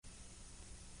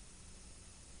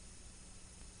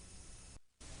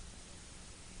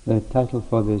The title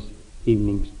for this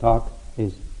evening's talk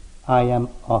is I Am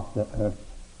of the Earth.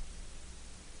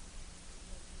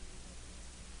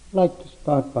 I'd like to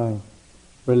start by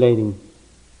relating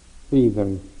three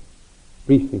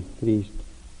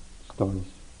stories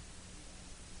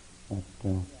that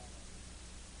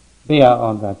bear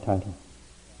on that title.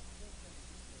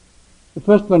 The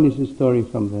first one is a story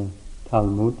from the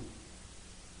Talmud.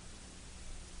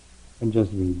 And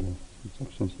just read some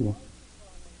sections here.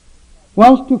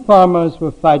 Once two farmers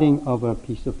were fighting over a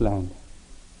piece of land.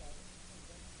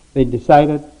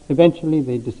 Eventually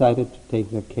they decided to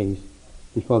take their case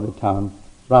before the town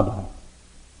rabbi.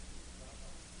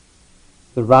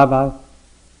 The rabbi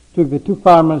took the two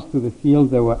farmers to the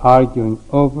field they were arguing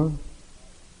over.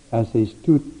 As they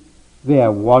stood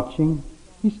there watching,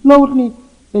 he slowly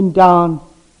bent down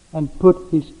and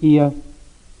put his ear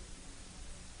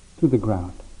to the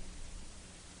ground.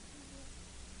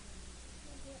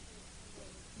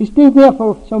 He stayed there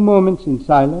for some moments in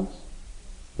silence.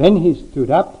 Then he stood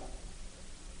up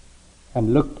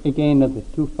and looked again at the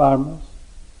two farmers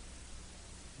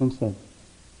and said,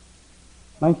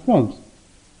 "My friends,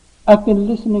 I've been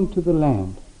listening to the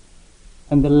land,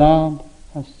 and the land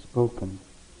has spoken.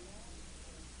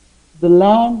 The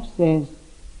land says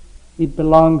it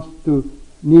belongs to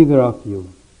neither of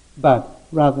you, but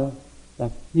rather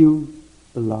that you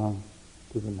belong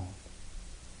to the land."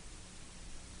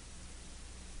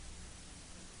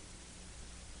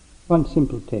 One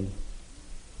simple tale.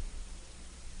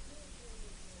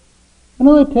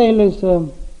 Another tale is a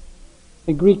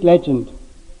Greek legend.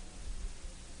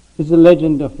 It's a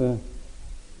legend of a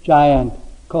giant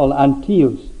called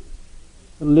Antiochus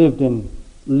who lived in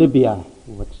Libya,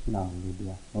 what's now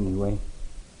Libya anyway,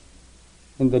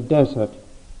 in the desert.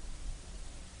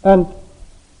 And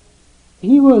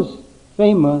he was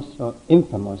famous, or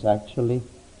infamous actually,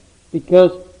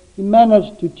 because he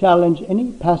managed to challenge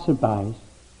any passerbys,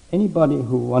 anybody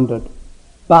who wandered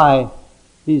by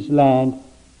his land.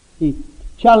 He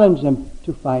challenged them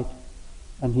to fight,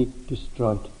 and he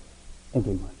destroyed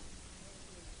everyone.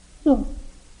 So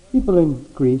people in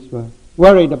Greece were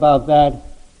worried about that,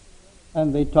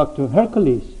 and they talked to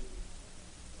Hercules.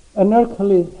 And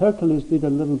Hercules did a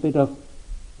little bit of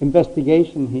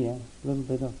investigation here, a little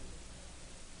bit of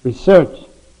research,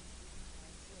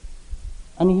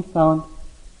 and he found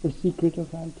the secret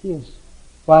of Antiochus.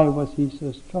 Why was he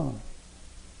so strong?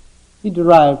 He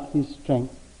derived his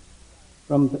strength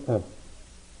from the earth,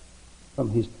 from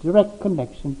his direct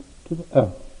connection to the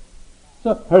earth.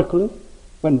 So Hercules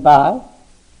went by,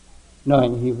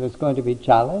 knowing he was going to be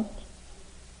challenged.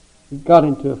 He got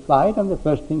into a fight, and the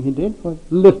first thing he did was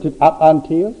lifted up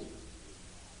Antiochus,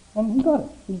 and he got it.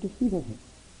 He defeated him.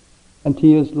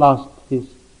 Antiochus lost his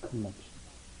connection.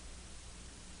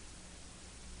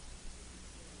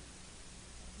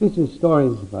 This story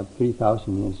is about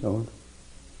 3,000 years old.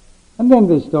 And then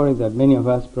the story that many of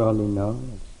us probably know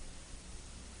is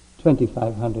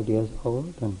 2,500 years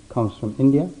old and comes from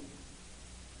India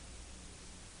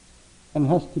and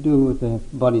has to do with the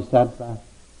bodhisattva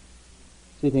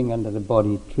sitting under the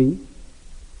Bodhi tree,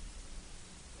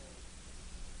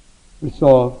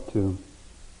 resolved to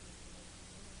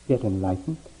get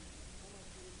enlightened.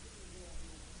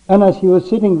 And as he was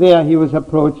sitting there, he was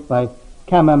approached by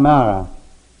Kamamara,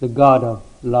 the god of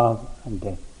love and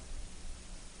death.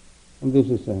 And this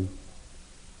is a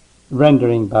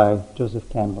rendering by Joseph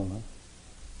Campbell,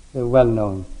 the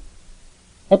well-known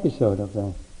episode of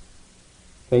the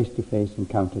face-to-face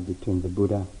encounter between the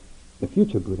Buddha, the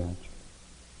future Buddha actually,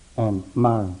 and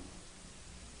Mara.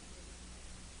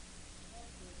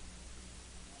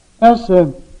 As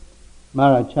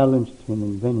Mara challenged him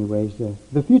in many ways,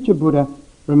 the future Buddha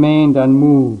remained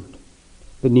unmoved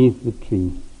beneath the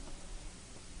tree.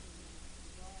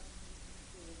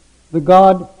 The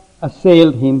god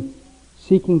assailed him,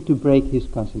 seeking to break his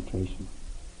concentration.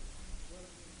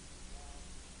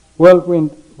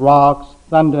 Whirlwind, rocks,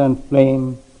 thunder and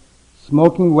flame,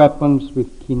 smoking weapons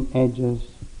with keen edges,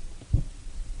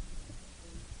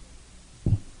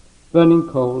 burning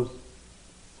coals,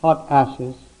 hot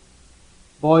ashes,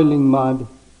 boiling mud,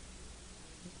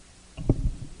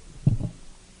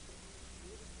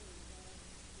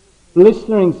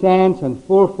 blistering sands and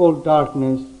fourfold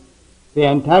darkness, the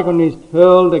antagonist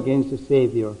hurled against the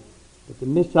Savior, but the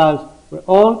missiles were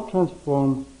all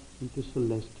transformed into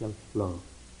celestial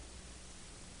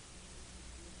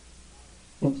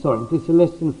into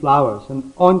celestial flowers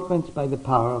and ointments by the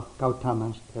power of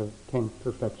Gautama's 10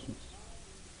 perfections.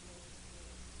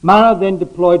 Mara then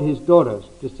deployed his daughters,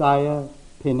 desire,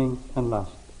 pinning, and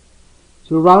lust,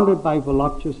 surrounded by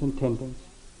voluptuous attendants,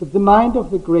 but the mind of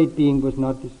the great being was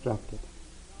not distracted.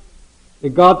 the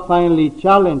god finally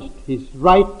challenged his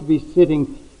right to be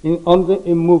sitting on the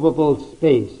immovable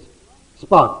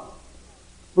spot,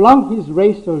 flung his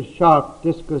razor-sharp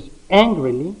discus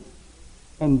angrily,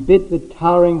 and bid the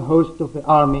towering host of the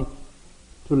army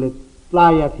to let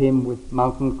fly at him with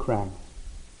mountain crags.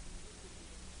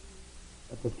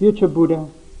 But the future Buddha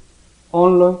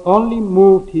only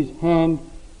moved his hand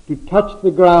to touch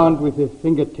the ground with his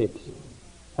fingertips,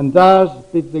 and thus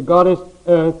bid the goddess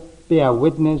Earth bear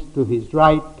witness to his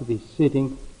right to be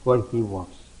sitting where he was.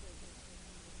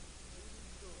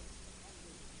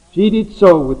 She did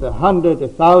so with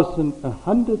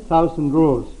 100,000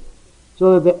 roars,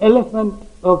 so that the elephant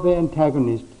of the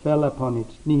antagonist fell upon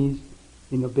its knees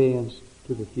in obedience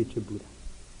to the future Buddha.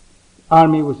 The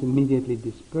army was immediately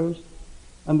dispersed,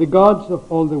 and the gods of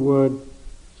all the world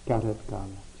scattered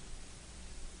garlands.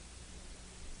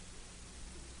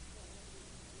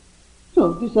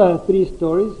 So these are three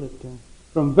stories that,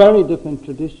 from very different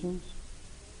traditions,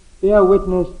 bear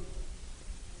witness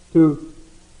to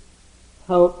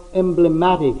how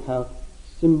emblematic, how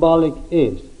symbolic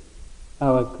is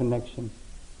our connection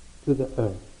to the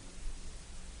earth.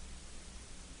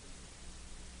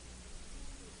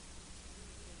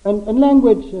 And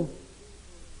language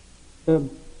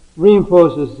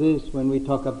reinforces this when we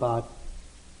talk about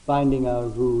finding our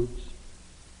roots,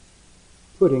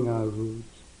 putting our roots,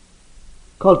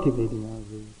 cultivating our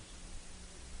roots.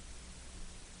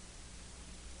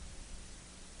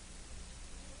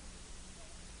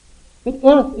 But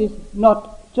earth is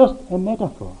not just a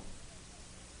metaphor.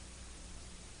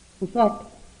 In fact,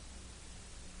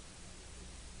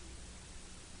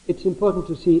 it's important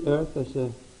to see earth as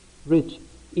a rich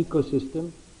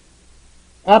ecosystem,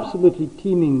 absolutely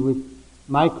teeming with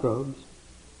microbes,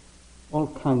 all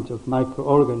kinds of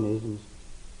microorganisms,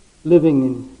 living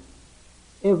in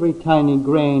every tiny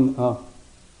grain of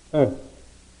earth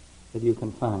that you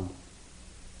can find.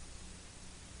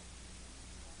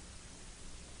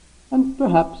 And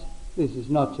perhaps this is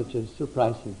not such a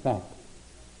surprising fact.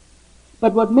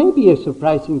 But what may be a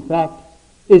surprising fact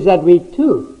is that we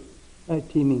too are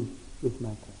teeming with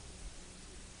microbes.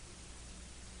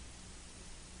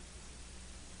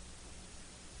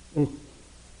 It's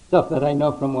stuff that I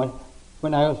know from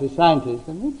when I was a scientist,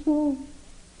 and it's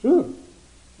true,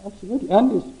 absolutely,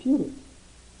 undisputed,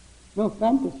 no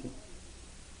fantasy.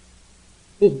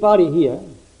 This body here,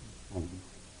 and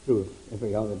true of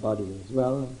every other body as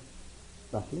well,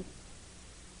 roughly,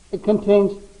 it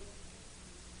contains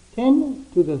 10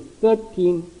 to the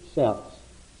 13 cells.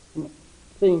 And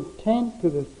saying 10 to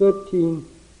the 13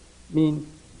 means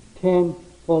 10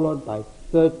 followed by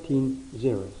 13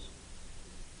 zeros,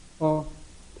 or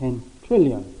 10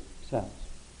 trillion cells.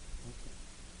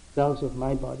 Cells of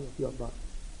my body, of your body.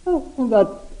 In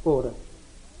that order.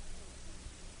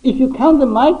 If you count the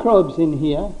microbes in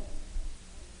here,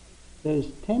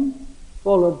 there's 10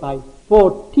 followed by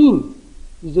 14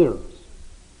 zeros.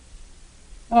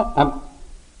 It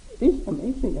is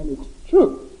amazing, and it's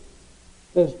true.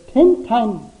 There's 10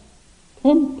 times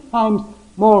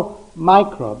more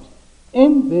microbes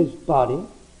in this body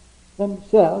than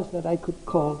cells that I could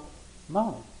call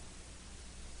mine.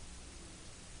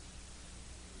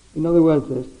 In other words,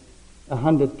 there's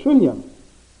 100 trillion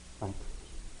microbes.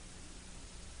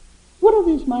 What are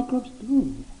these microbes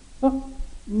doing? Well,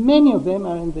 many of them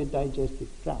are in the digestive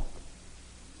tract.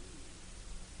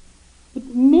 But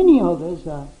many others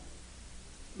are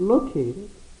located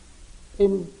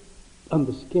on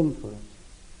the skin, for instance,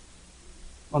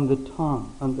 on the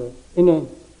tongue, on the inner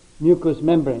mucous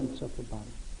membranes of the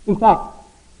body. In fact,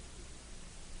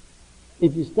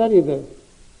 if you study the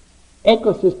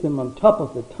ecosystem on top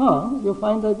of the tongue, you'll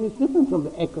find that it's different from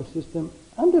the ecosystem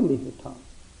underneath the tongue.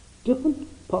 Different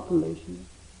population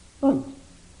of bugs.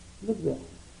 Look there.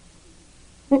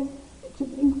 It's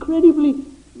an incredibly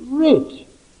rich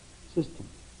system.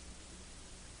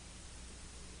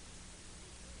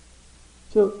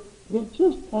 So they're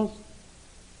just as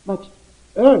much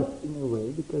earth in a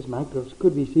way, because microbes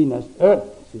could be seen as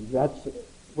earth. See, that's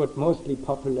what mostly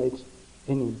populates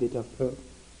any bit of earth,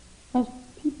 as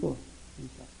people, in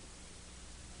fact.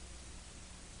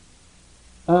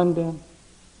 And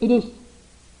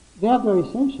they are very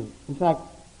essential. In fact,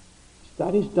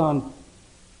 studies done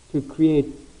to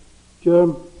create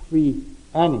germ-free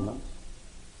animals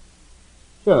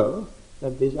show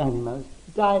that these animals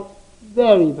die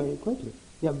very, very quickly.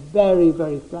 They are very,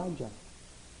 very fragile.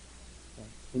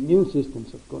 The immune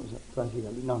systems, of course, are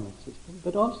practically non-existent,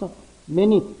 but also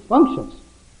many functions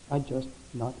are just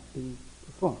not being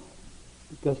performed,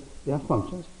 because they are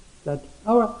functions that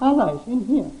our allies in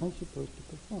here are supposed to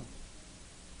perform.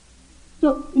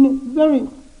 So, in a very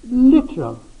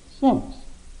literal sense,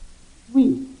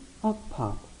 we are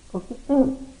part of the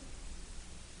earth.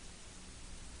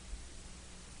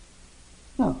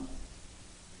 Now,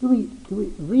 do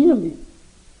we really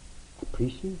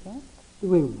appreciate that? Do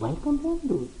we welcome them?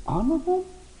 Do we honor them?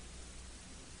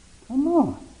 Come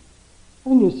on.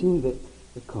 Haven't you seen the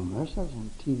commercials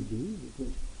on TV with the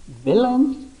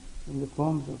villains in the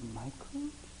forms of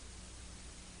microbes?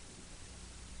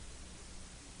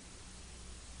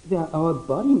 They are our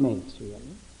body mates,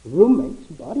 really. Roommates,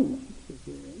 body mates, if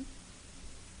you will.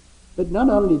 But not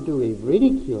only do we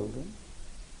ridicule them,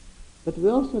 but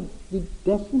we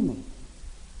decimate them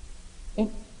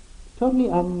in totally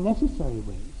unnecessary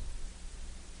ways.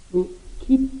 We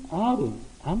keep adding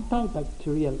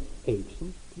antibacterial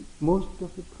agents to most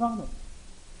of the products.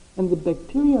 And the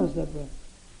bacteria that we're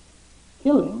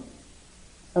killing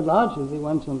are largely the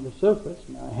ones on the surface,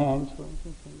 in our hands, for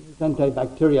instance, and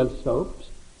antibacterial soaps.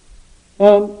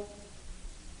 And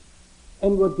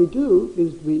what we do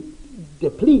is we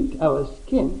deplete our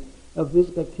skin of this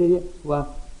bacteria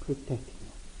while protecting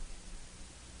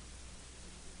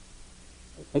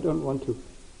it. I don't want to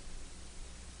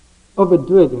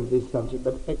overdo it in this subject,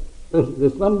 but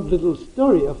there's one little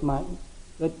story of mine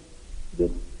that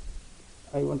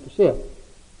I want to share.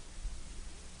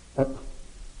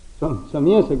 Some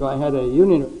years ago I had I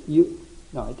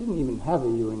didn't even have a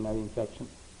urinary infection,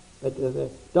 but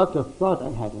the doctor thought I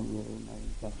had a urinary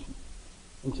infection.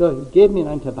 And so he gave me an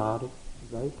antibiotic,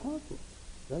 very powerful,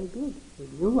 very good. A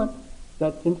new one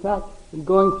that, in fact, in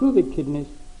going through the kidneys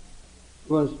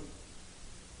was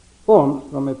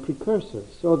formed from a precursor,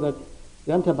 so that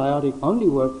the antibiotic only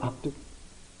worked after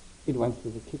it went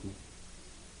through the kidney.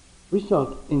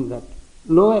 Result in that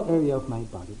lower area of my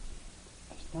body,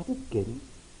 I started getting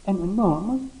an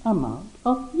enormous amount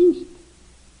of yeast,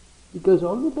 because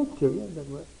all the bacteria that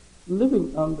were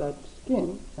living on that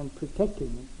skin and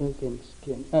protecting it against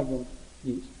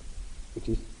yeast, which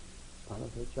is part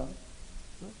of their job,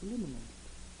 were eliminated.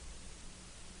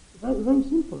 Very, very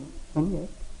simple, and yet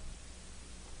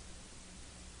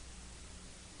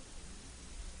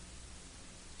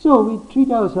so we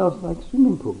treat ourselves like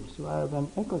swimming pools rather than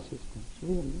ecosystems,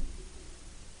 really.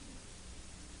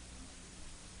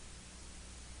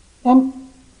 And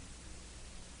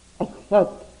I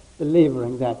thought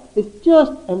delivering that is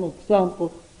just an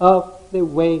example of the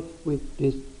way we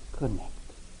disconnect.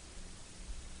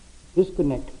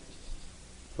 Disconnect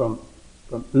from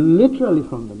literally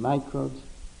from the microbes,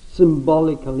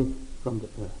 symbolically from the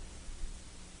earth.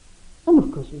 And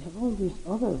of course we have all these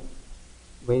other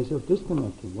ways of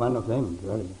disconnecting. One of them,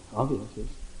 very obvious, is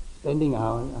spending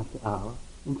hour after hour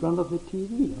in front of the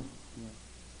TV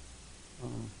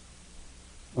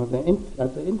or the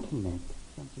internet,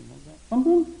 something like that. And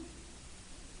then,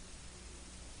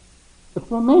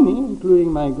 for many,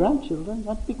 including my grandchildren,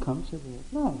 that becomes a way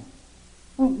of life.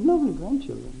 I mean, lovely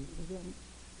grandchildren,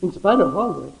 in spite of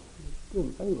all this,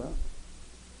 doing very well.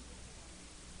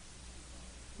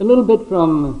 A little bit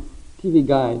from TV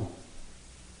Guide.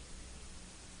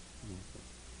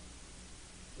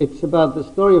 It's about the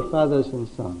story of fathers and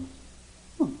sons.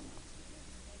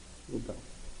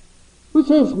 Who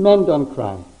says men don't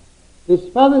cry? This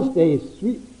Father's Day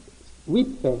Wheat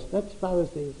Fest, that's Father's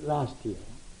Day last year.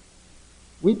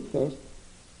 Wheat Fest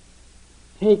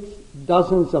takes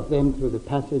dozens of them through the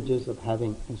passages of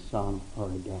having a son or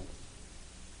a dad.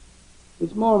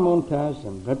 It's more montage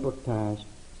and reportage,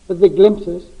 but the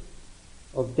glimpses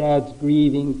of dads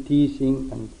grieving, teasing,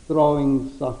 and throwing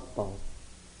softballs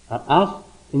are as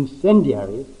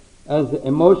incendiary as the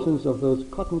emotions of those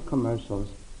cotton commercials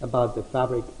about the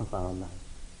fabric of our life.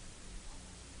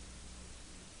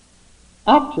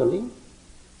 Actually,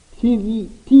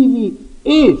 TV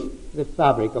is the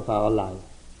fabric of our life,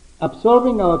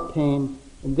 absorbing our pain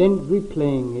and then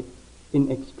replaying it in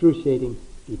excruciating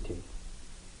detail.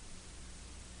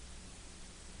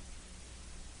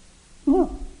 Yeah,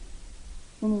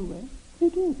 in a way,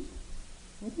 it is.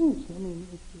 It is. I mean,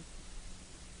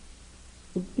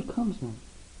 it becomes that.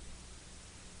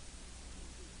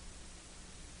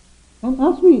 And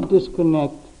as we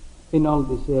disconnect in all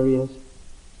these areas,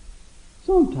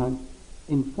 sometimes,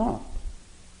 in fact,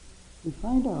 we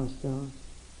find ourselves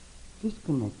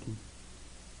disconnecting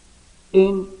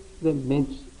in the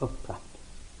midst of practice.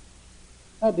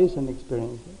 That is an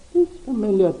experience that is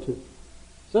familiar to,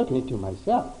 certainly to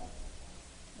myself,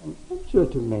 and I'm sure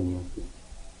to many of you.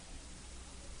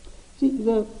 See,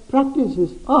 the practice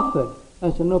is offered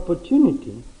as an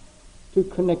opportunity to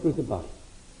connect with the body.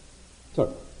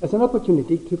 As an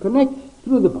opportunity to connect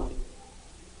through the body.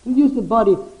 To use the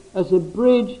body as a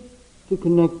bridge to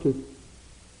connect to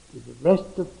the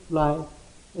rest of life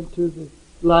and to the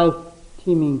life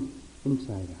teeming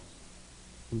inside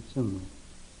us in some way.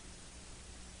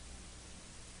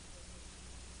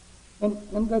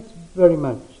 And that's very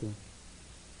much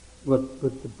what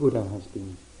the Buddha has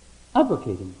been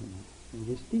advocating for us in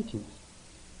his teachings,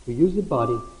 to use the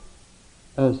body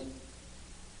as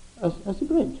a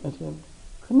bridge, as a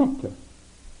connector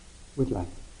with life.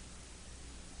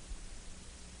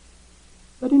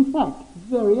 But in fact,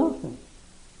 very often,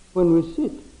 when we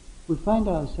sit, we find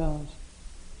ourselves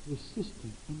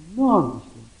resisting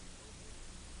enormously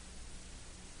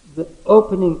the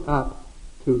opening up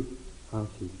to our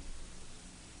feelings.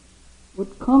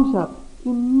 What comes up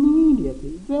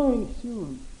immediately, very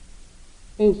soon,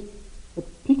 is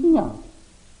picking out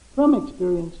from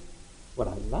experience what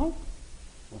I like,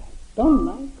 what I don't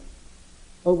like,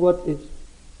 or what is,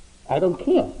 I don't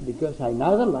care, because I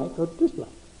neither like or dislike.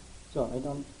 So I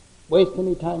don't waste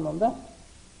any time on that.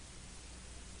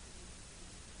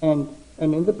 And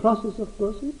in the process, of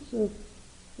course,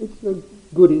 it's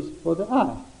goodies for the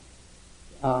eye.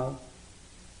 The eye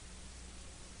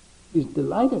is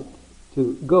delighted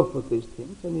to go for these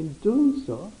things, and in doing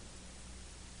so,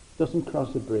 doesn't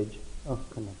cross a bridge of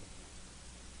connection.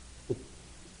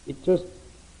 It just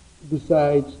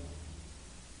decides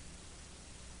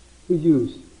to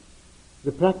use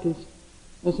the practice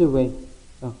as a way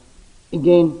of,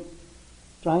 again,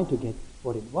 trying to get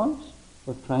what it wants,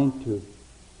 or trying to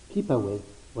keep away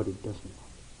what it doesn't want.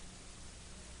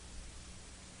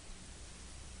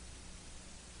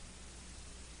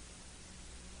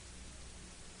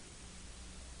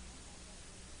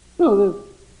 So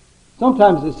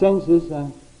sometimes the sense is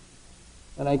that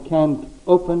I can't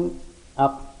open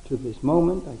up to this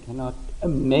moment, I cannot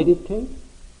meditate,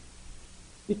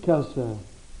 because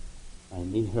my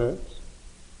knee hurts.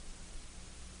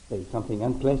 There's something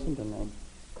unpleasant, and I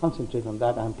concentrate on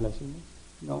that unpleasantness,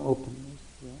 no openness.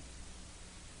 Yeah.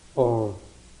 Or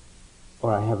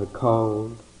I have a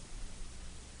cold.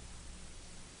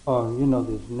 Or,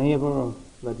 this neighbor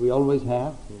that we always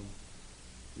have who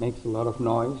makes a lot of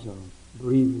noise, or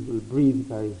will breathe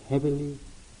very heavily,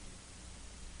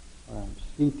 or I'm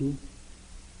sleepy.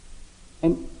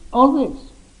 And all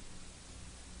this,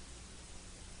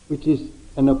 which is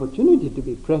an opportunity to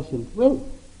be present with,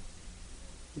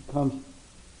 becomes,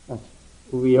 as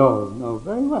we all know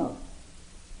very well,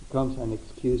 becomes an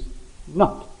excuse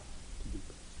not to be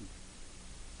present.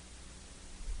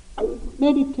 I would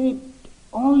meditate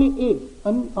only if,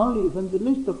 and only if, and the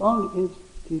list of only ifs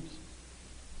keeps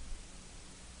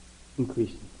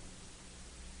increasing.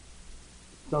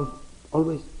 So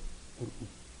always.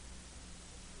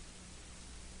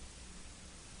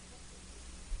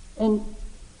 And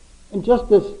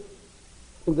just as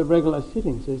in the regular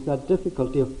sittings, there's that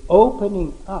difficulty of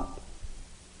opening up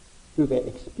to the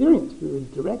experience, to the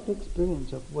direct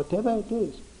experience of whatever it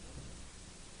is.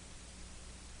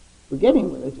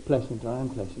 Forgetting whether it's pleasant or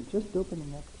unpleasant, just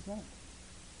opening up to that.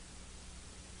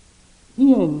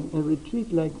 Here in a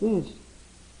retreat like this,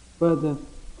 where the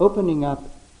opening up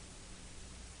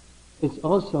is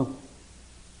also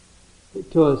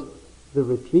towards the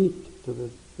retreat, to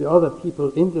the other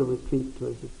people in the retreat,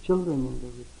 towards the children in the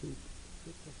retreat.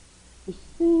 The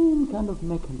same kind of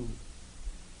mechanism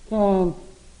can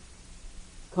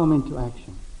come into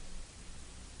action.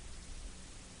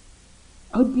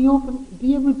 I would be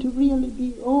able to really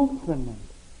be open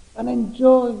and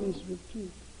enjoy this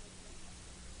retreat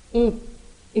if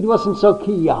it wasn't so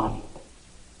chaotic.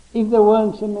 If there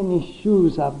weren't so many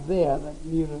shoes up there that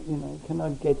you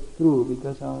cannot get through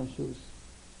because our shoes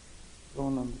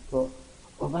thrown on the floor,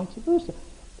 or vice versa.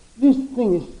 This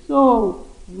thing is so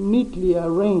neatly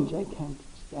arranged, I can't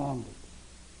stand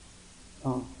it.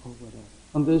 Or whatever.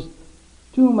 And there's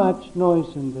too much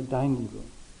noise in the dining room.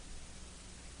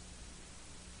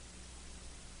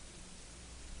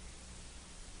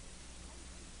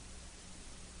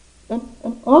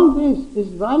 And all this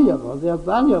is valuable. They are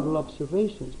valuable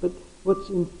observations. But what's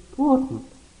important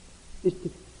is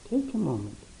to take a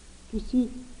moment to see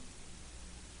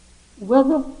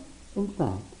whether, in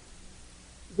fact,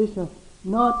 these are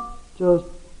not just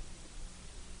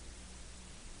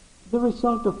the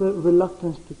result of a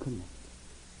reluctance to connect,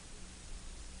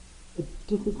 a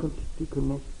difficulty to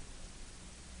connect,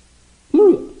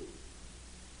 period.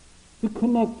 To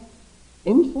connect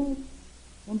inside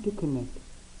and to connect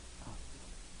outside.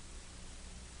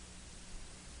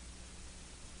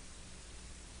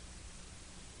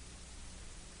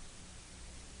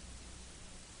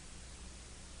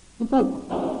 In fact,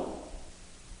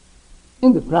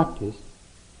 in the practice,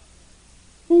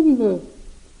 maybe the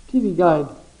TV guide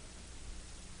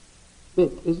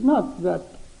bit is not that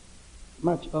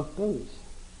much off base,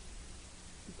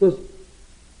 because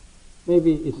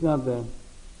maybe it's not the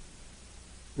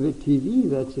TV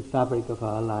that's the fabric of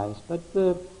our lives, but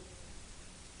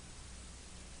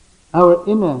our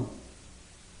inner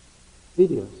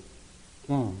videos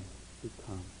can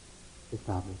become the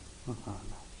fabric of our lives.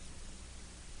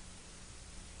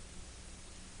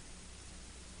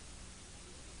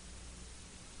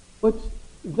 What's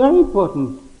very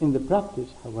important in the practice,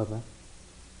 however,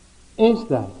 is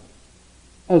that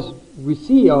as we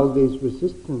see all these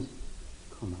resistance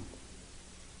come out,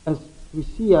 as we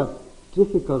see our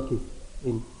difficulty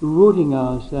in rooting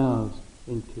ourselves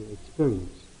into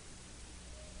experience,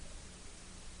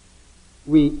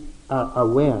 we are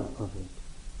aware of it.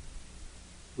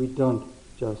 We don't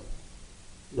just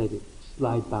let it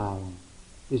slide by and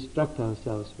distract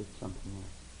ourselves with something else.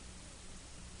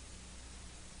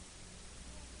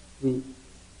 We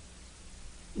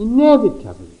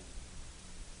inevitably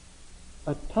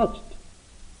are touched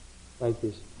by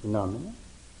this phenomenon,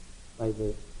 by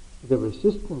the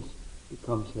resistance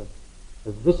becomes a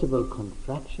visible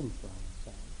contraction for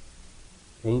ourselves,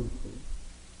 painful.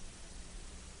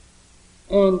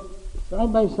 And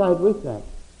side by side with that,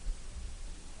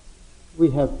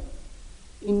 we have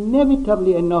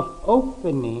inevitably enough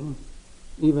opening,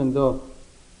 even though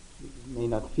it may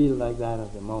not feel like that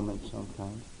at the moment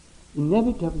sometimes,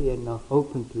 inevitably enough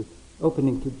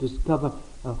opening to discover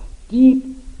a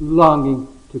deep longing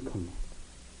to connect.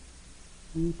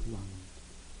 Deep longing.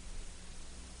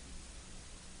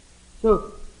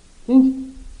 So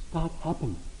things start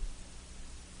happening.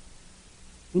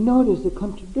 We notice the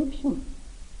contradiction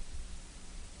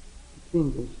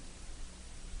between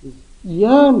this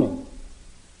yearning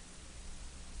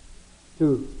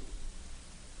to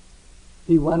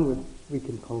be one with, we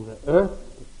can call the earth,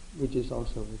 which is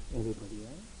also with everybody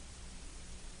else.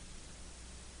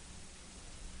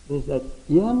 There's that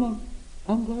yearning,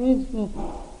 and there is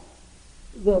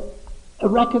a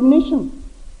recognition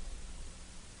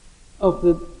of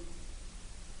the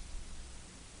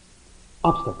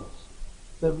obstacles,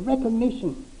 the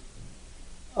recognition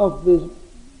of this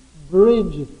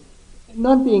bridge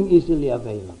not being easily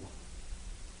available.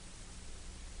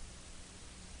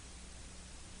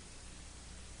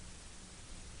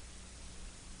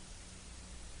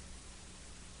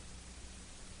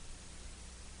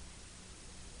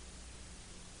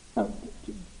 Now,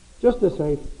 just as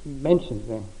I mentioned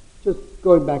there, just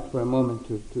going back for a moment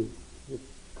to the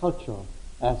cultural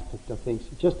aspect of things,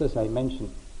 just as I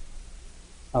mentioned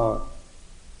our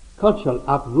cultural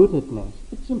uprootedness,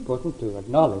 it's important to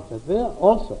acknowledge that there are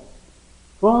also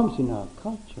forms in our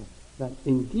culture that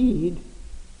indeed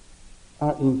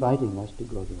are inviting us to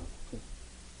go the other way.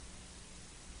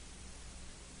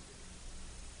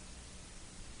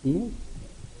 Yes?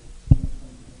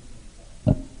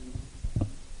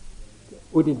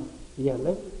 Would it, yeah,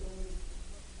 left?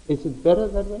 Is it better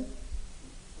that way?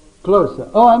 Closer.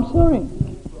 Oh, I'm sorry.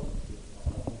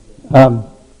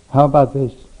 How about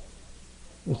this?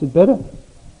 Is it better?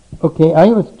 Okay, I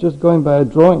was just going by a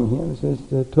drawing here. It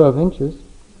says 12 inches.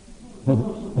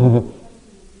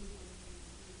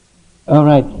 All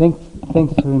right.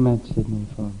 Thanks very much, Sydney,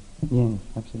 for yes,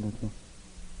 absolutely.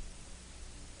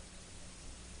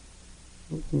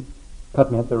 You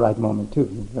caught me at the right moment too.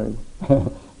 Very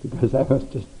because I was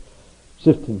just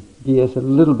shifting gears a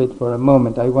little bit for a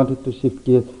moment. I wanted to shift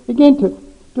gears again to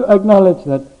acknowledge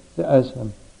that as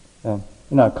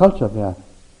in our culture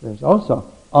there's also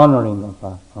honoring of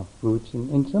our roots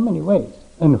in so many ways,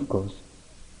 and of course,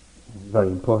 very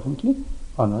importantly,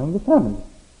 honoring the family,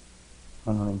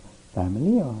 honoring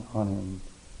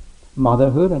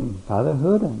motherhood and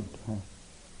fatherhood,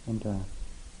 and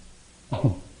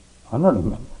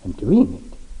honoring and doing it.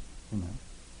 You know,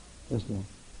 there's the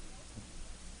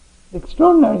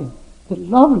extraordinary, the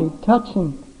lovely,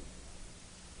 touching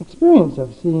experience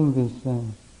of seeing this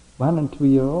 1 and 2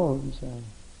 year olds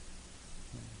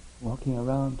walking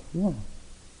around here.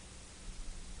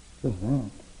 Just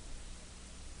that.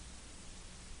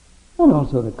 And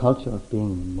also the culture of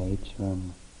being in nature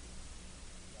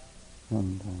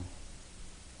and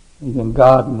even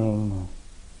gardening,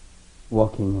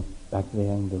 walking back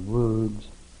there in the woods.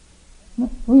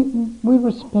 We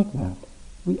respect that.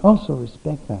 We also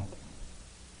respect that.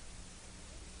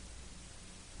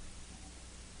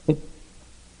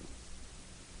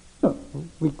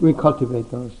 We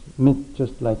cultivate those myths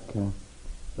just like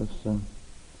those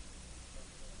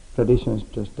traditions,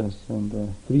 just as in the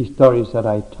 3 stories that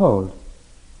I told.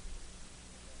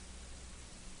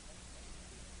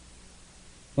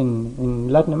 In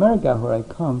Latin America, where I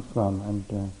come from, and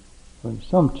where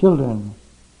some children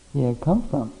here come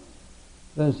from,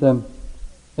 there's a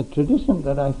tradition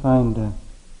that I find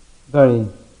very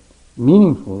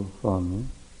meaningful for me,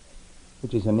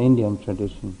 which is an Indian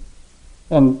tradition.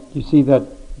 And you see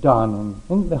that done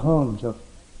in the homes of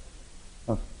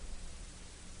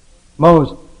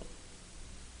most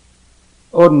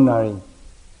ordinary,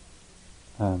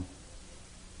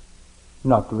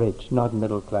 not rich, not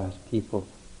middle class people,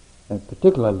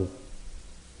 particularly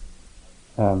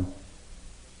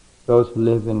those who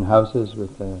live in houses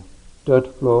with a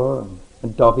dirt floor and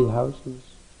adobe houses.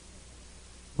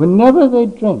 Whenever they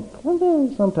drink,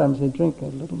 and sometimes they drink a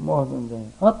little more than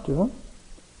they ought to,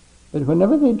 but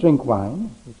whenever they drink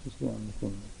wine, which is the only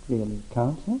thing that really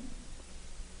counts,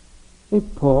 they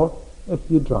pour a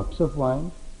few drops of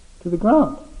wine to the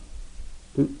ground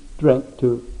to drink,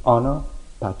 to honor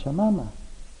Pachamama,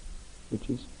 which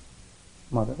is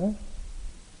Mother Earth.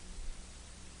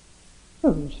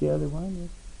 So we share the wine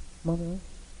with Mother Earth.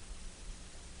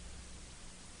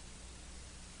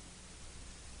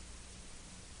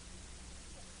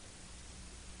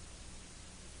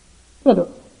 But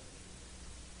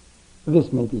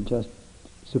this may be just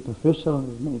superficial,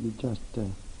 it may be just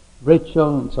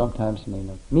ritual, and sometimes may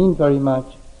not mean very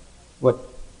much. What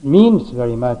means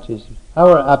very much is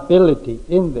our ability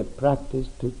in the practice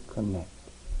to connect,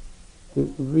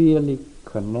 to really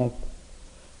connect,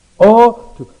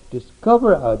 or to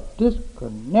discover our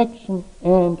disconnection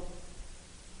and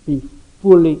be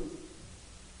fully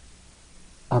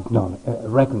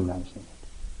recognizing it,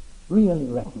 really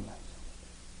recognizing it.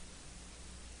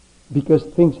 Because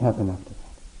things happen after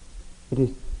that. It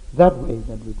is that way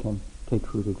that we can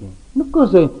take root again. And of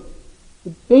course, the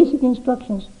basic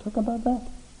instructions talk about that.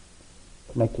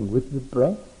 Connecting with the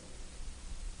breath,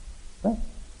 right?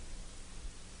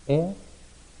 Air,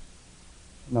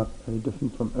 not very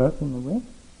different from earth in a way,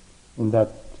 in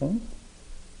that sense.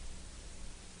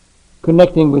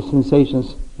 Connecting with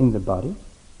sensations in the body,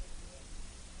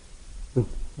 with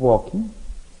walking,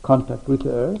 contact with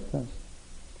the earth, as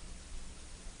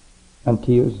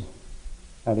Antiochus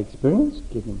had experienced,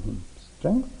 giving him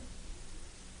strength.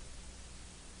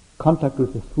 Contact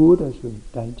with the food as we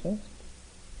digest.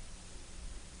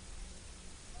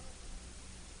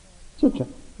 Etc.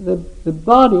 The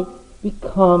body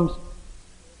becomes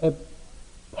a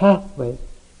pathway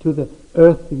to the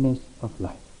earthiness of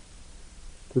life,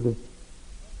 to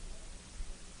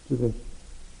the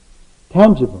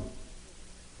tangible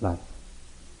life.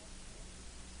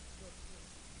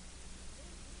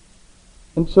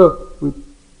 And so we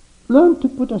learn to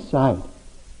put aside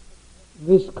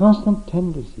this constant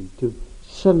tendency to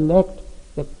select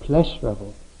the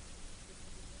pleasurable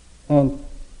and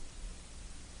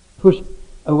push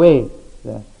away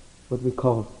what we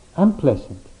call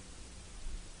unpleasant,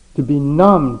 to be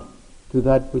numbed to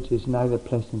that which is neither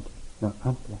pleasant nor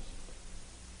unpleasant.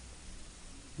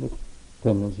 The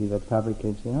tendency that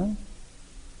fabricates the eye.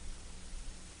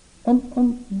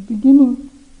 And beginning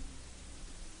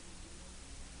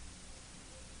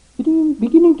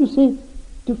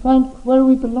to find where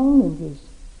we belong in this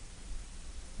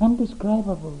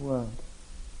undescribable world.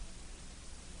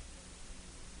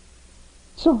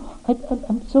 So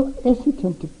I'm so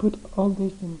hesitant to put all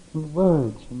this in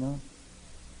words, you know.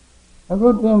 I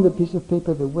wrote there on the piece of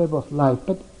paper the web of life,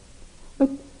 but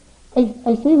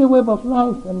I say the web of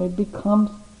life and it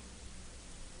becomes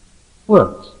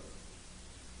words.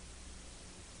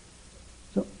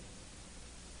 So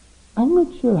I'm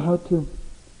not sure how to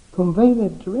convey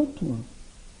that directly,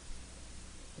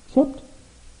 except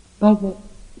by the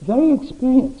very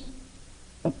experience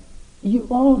that you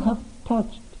all have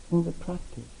touched in the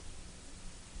practice,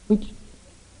 which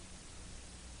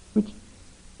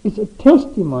is a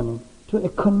testimony to a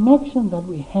connection that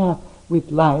we have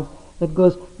with life that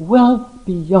goes well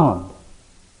beyond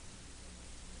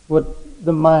what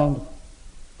the mind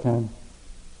can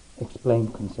explain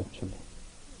conceptually.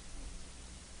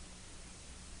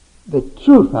 The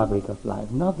true fabric of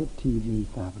life, not the TV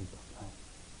fabric of life.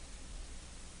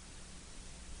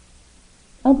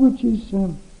 That which is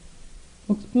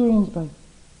experienced by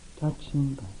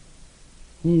touching, by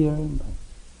hearing, by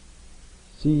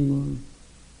seeing,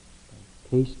 by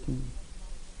tasting,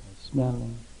 by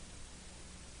smelling,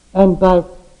 and by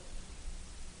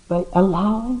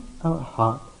allowing our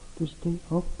heart to stay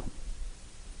open.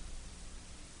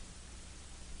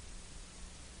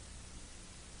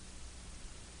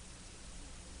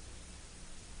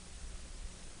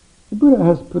 The Buddha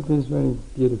has put this very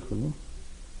beautifully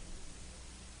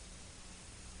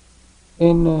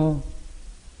in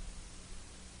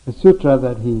a sutra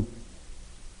that he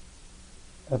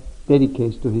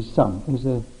dedicates to his son. It's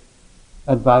an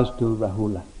advice to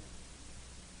Rahula,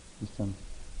 his son.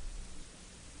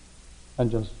 I'll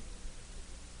just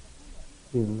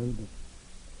read a little bit.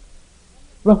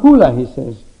 Rahula, he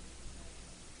says,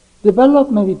 develop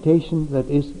meditation that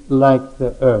is like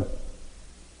the earth.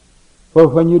 For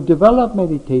when you develop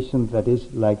meditation that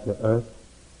is like the earth,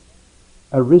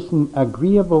 arisen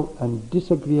agreeable and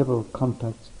disagreeable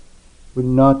contacts will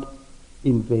not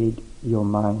invade your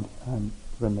mind and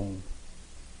remain.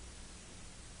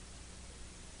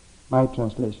 My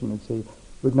translation would say,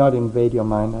 would not invade your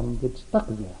mind and get stuck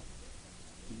there.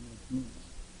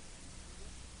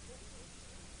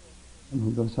 And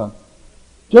he goes on.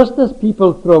 Just as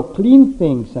people throw clean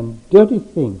things and dirty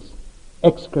things,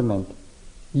 excrement,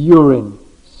 urine,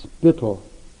 spittle,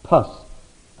 pus,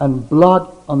 and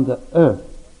blood on the earth,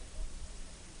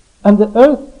 and the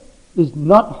earth is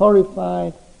not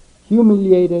horrified,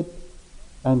 humiliated,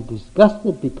 and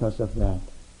disgusted because of that,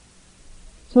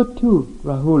 so too,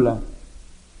 Rahula,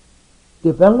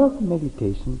 develop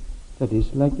meditation that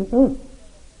is like the earth.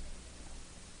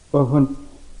 For when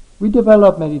we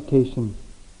develop meditation,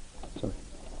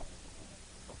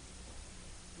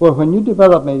 For when you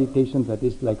develop meditation that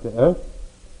is like the earth,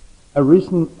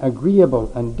 arisen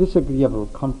agreeable and disagreeable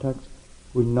contacts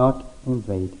will not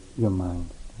invade your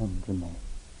mind and remain.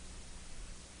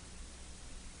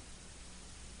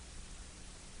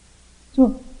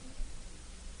 So,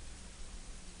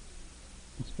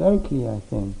 it's very clear, I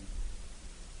think,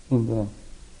 in the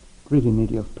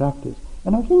gritty-nitty of practice.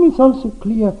 And I think it's also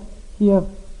clear here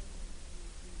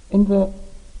in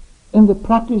the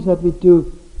practice that we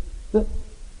do,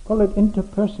 call it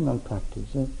interpersonal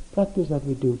practice, a practice that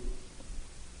we do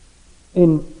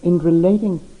in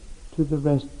relating to the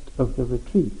rest of the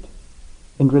retreat,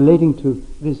 in relating to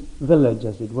this village,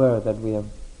 as it were, that we have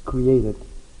created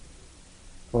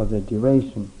for the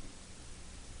duration.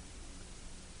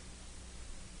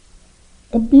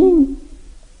 And being,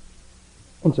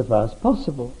 insofar as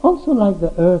possible, also like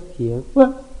the earth here,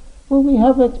 where we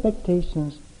have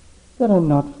expectations that are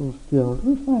not fulfilled.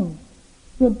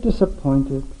 We are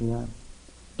disappointed, we are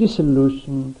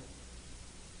disillusioned,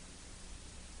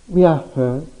 we are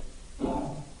hurt,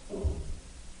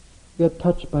 we are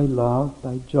touched by love,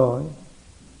 by joy,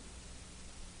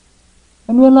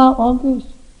 and we allow all this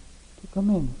to come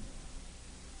in,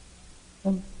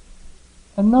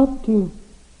 and not to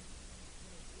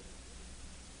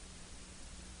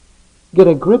get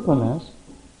a grip on us,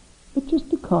 but just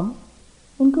to come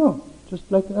and go,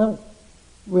 just like the earth.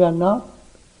 We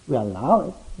allow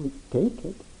it, we take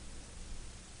it,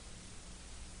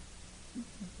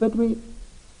 but we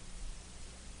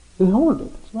hold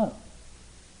it as well.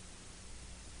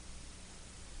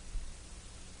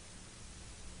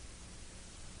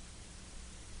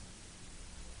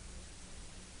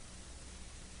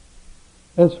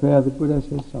 Elsewhere, the Buddha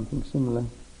says something similar.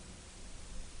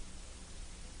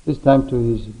 This time to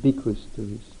his bhikkhus, to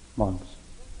his monks.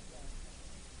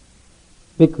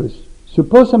 Bhikkhus,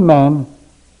 suppose a man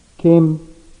came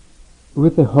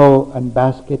with a hoe and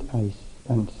basket ice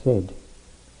and said,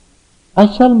 I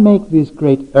shall make this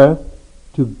great earth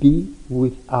to be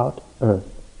without earth.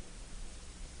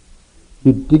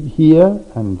 You dig here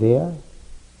and there,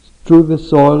 strew the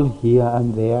soil here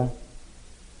and there,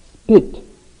 spit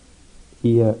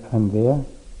here and there,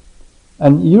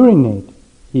 and urinate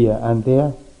here and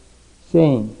there,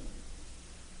 saying,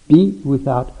 be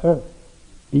without earth,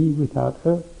 be without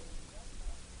earth.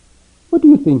 What do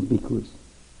you think, bhikkhus?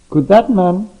 Could that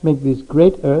man make this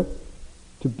great earth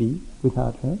to be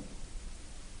without earth?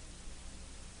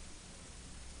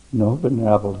 No,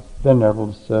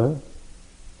 venerable sir.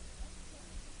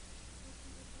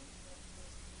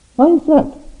 Why is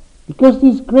that? Because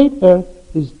this great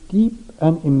earth is deep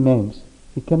and immense.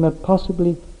 It cannot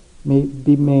possibly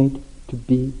be made to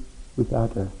be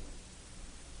without earth.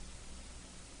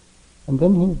 And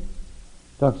then he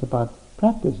talks about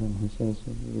practice, and he says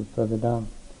a little further down,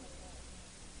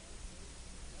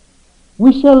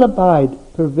 we shall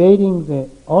abide pervading the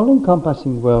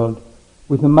all-encompassing world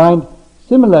with a mind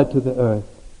similar to the earth,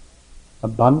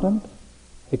 abundant,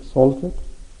 exalted,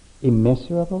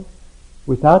 immeasurable,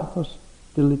 without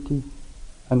hostility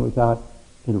and without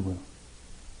ill will.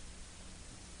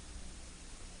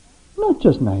 Not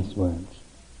just nice words,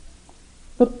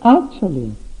 but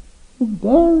actually a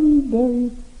very,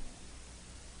 very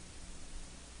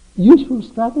useful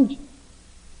strategy.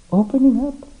 Opening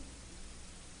up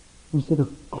instead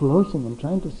of closing and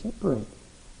trying to separate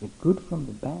the good from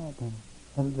the bad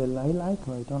and the I like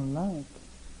or I don't like.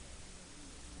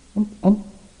 And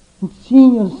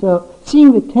seeing yourself,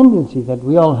 seeing the tendency that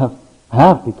we all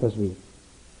have because we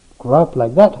grow up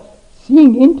like that,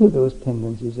 seeing into those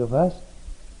tendencies of us,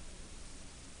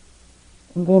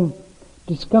 and then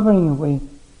discovering a way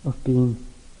of being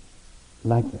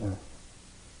like the earth,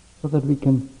 so that we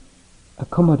can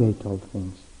accommodate all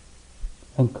things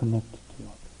and connect to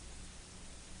all.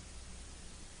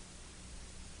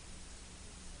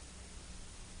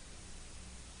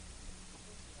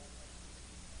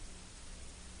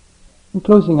 In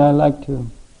closing, I'd like to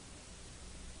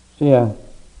share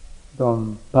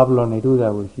Don Pablo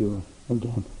Neruda with you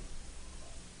again.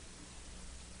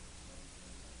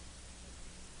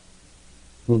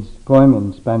 His poem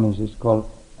in Spanish is called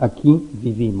Aquí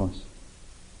vivimos.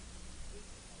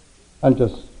 I'll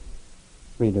just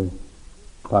read a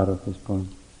part of his poem.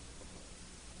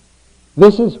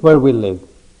 This is where we live.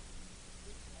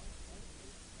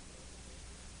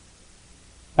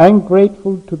 I'm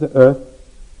grateful to the earth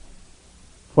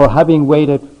for having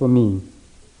waited for me.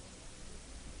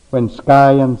 When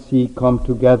sky and sea come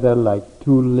together like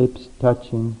two lips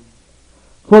touching.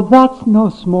 For that's no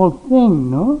small thing,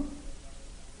 no?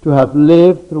 To have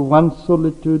lived through one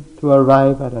solitude to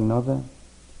arrive at another,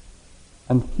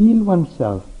 and feel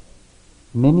oneself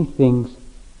many things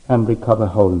and recover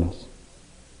wholeness.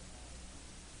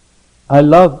 I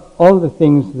love all the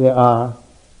things there are,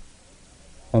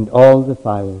 and all the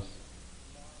fires.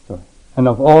 And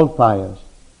of all fires,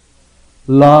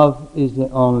 love is the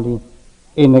only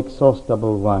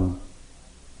inexhaustible one.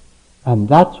 And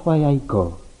that's why I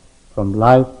go from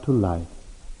life to life,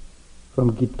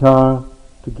 from guitar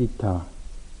to guitar.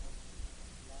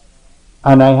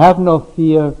 And I have no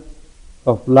fear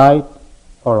of light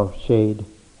or of shade.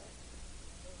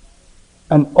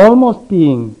 And almost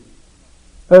being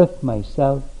earth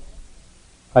myself,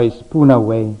 I spoon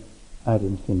away at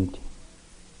infinity.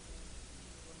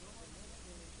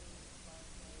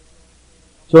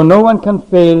 So no one can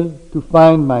fail to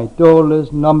find my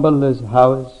doorless, numberless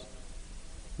house,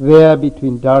 there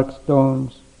between dark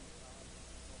stones,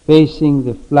 facing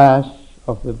the flash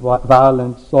of the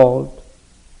violent salt.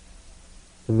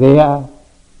 There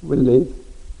we live,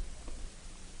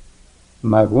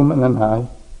 my woman and I.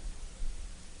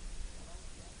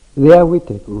 There we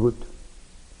take root.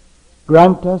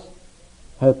 Grant us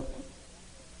help.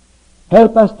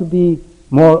 Help us to be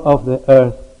more of the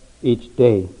earth each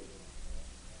day.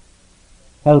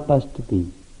 Help us to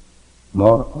be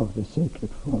more of the sacred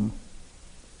foam,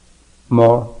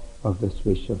 more of the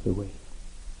swish of the wave.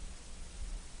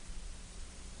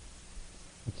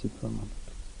 That's it for a moment.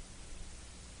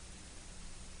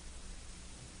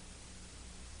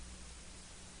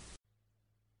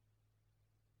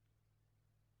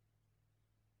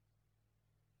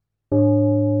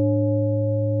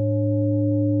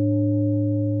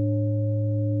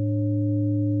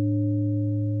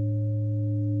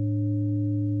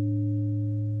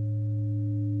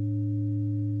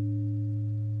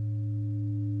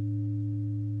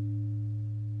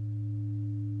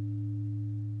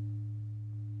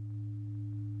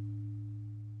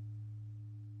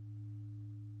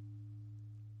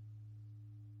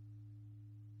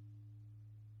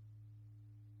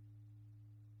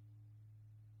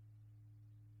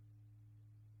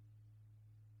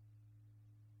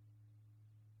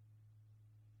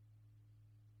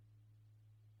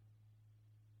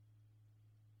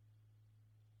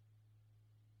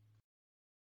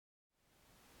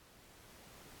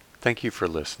 Thank you for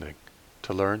listening.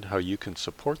 To learn how you can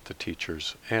support the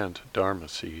teachers and Dharma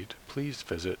Seed, please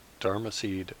visit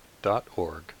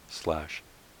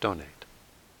dharmaseed.org/donate.